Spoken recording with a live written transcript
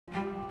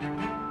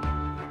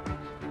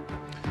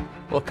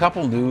Well, a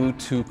couple new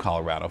to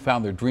Colorado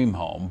found their dream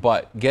home,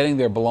 but getting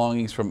their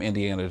belongings from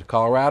Indiana to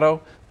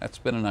Colorado, that's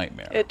been a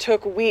nightmare. It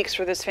took weeks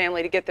for this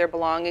family to get their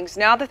belongings.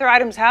 Now that their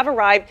items have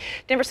arrived,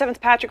 Denver 7's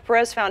Patrick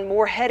Perez found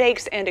more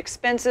headaches and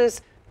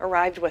expenses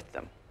arrived with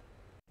them.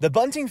 The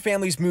Bunting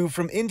family's move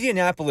from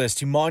Indianapolis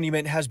to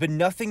Monument has been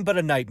nothing but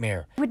a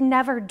nightmare. I would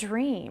never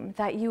dream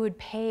that you would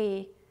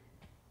pay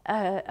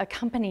a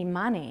company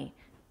money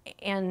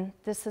and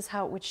this is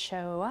how it would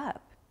show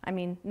up. I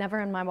mean,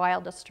 never in my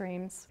wildest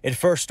dreams. It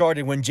first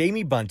started when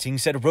Jamie Bunting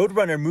said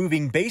Roadrunner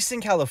Moving, based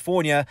in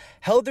California,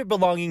 held their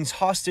belongings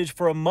hostage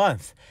for a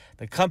month.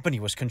 The company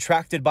was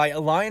contracted by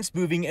Alliance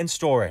Moving and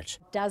Storage.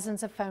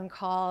 Dozens of phone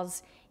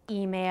calls,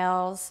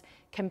 emails,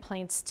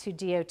 complaints to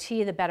DOT,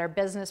 the Better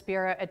Business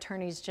Bureau,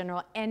 attorneys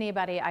general,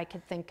 anybody I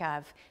could think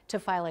of to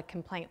file a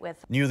complaint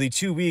with. Nearly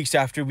 2 weeks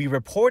after we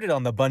reported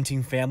on the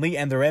Bunting family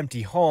and their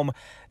empty home,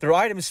 their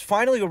items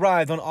finally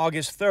arrived on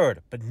August 3rd,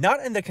 but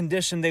not in the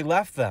condition they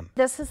left them.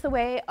 This is the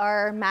way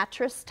our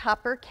mattress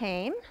topper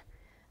came.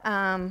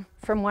 From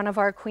one of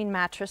our queen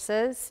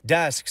mattresses.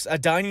 Desks, a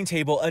dining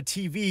table, a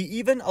TV,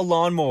 even a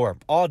lawnmower,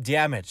 all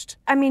damaged.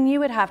 I mean, you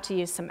would have to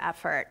use some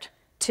effort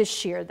to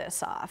shear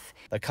this off.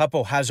 The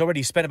couple has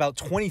already spent about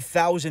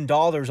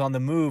 $20,000 on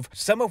the move,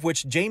 some of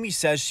which Jamie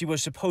says she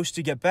was supposed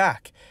to get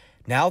back.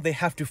 Now they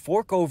have to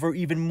fork over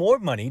even more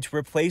money to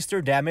replace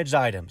their damaged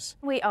items.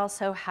 We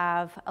also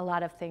have a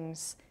lot of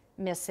things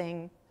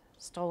missing,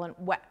 stolen,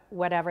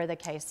 whatever the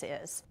case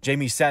is.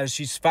 Jamie says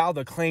she's filed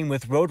a claim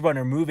with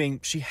Roadrunner Moving.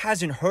 She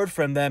hasn't heard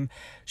from them.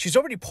 She's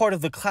already part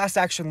of the class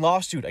action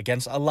lawsuit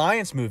against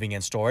Alliance Moving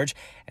and Storage,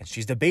 and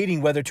she's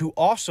debating whether to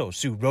also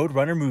sue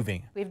Roadrunner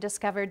Moving. We've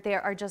discovered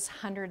there are just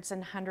hundreds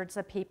and hundreds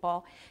of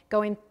people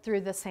going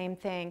through the same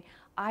thing.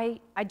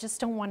 I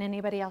just don't want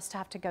anybody else to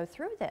have to go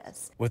through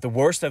this. With the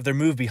worst of their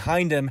move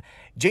behind them,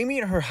 Jamie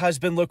and her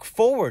husband look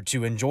forward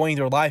to enjoying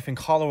their life in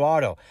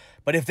Colorado.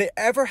 But if they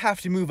ever have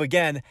to move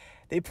again,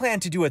 they plan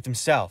to do it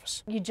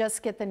themselves. You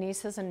just get the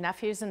nieces and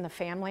nephews and the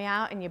family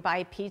out and you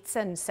buy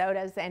pizza and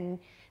sodas, and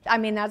I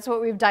mean, that's what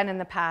we've done in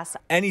the past.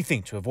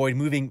 Anything to avoid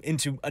moving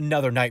into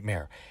another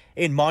nightmare.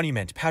 In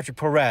Monument, Patrick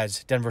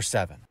Perez, Denver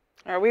 7.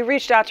 All right, we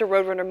reached out to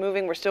Roadrunner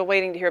Moving. We're still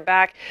waiting to hear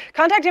back.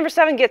 Contact Denver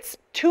 7 gets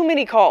too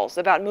many calls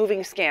about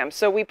moving scams,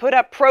 so we put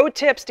up pro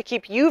tips to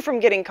keep you from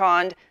getting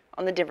conned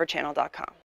on thedenverchannel.com.